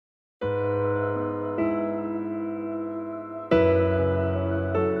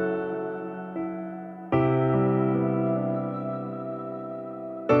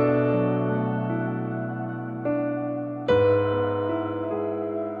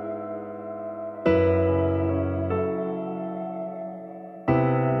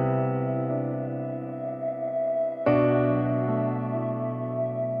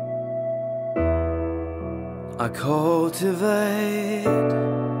I cultivate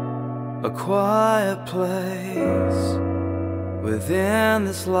a quiet place within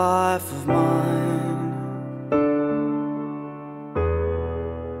this life of mine.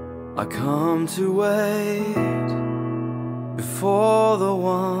 I come to wait before the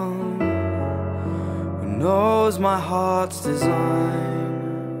one who knows my heart's design.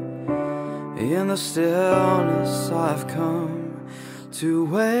 In the stillness I've come to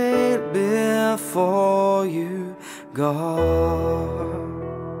wait before you, God.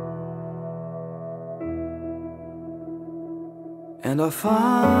 And I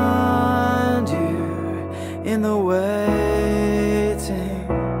find you in the waiting,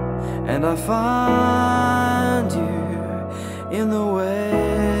 and I find you in the waiting.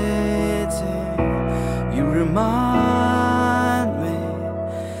 You remind me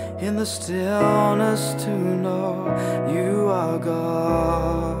in the stillness to know you are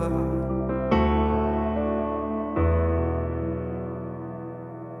God.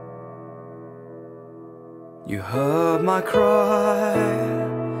 You heard my cry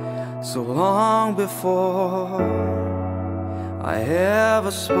so long before I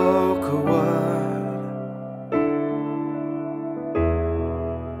ever spoke a word.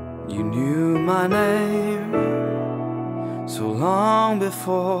 You knew my name so long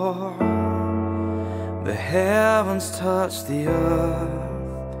before the heavens touched the earth.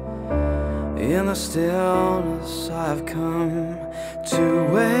 In the stillness I've come to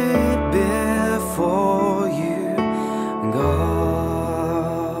wait before you, God.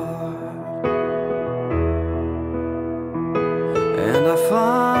 And I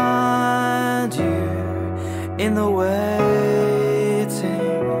find you in the waiting.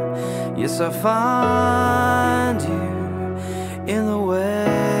 Yes, I find you in the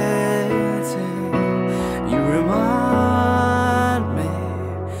waiting. You remind me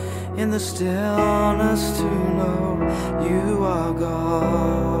in the stillness to know you are God.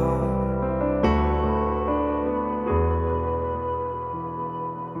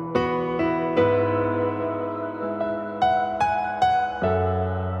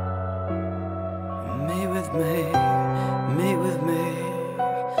 Meet with me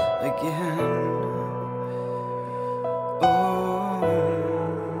again. Oh,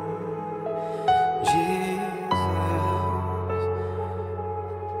 Jesus,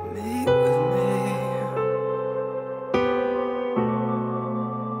 meet with me.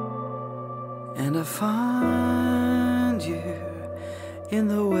 And I find you in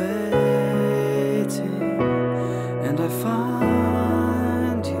the waiting, and I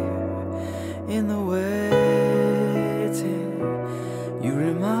find you in the waiting. You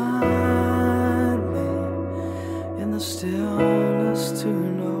remind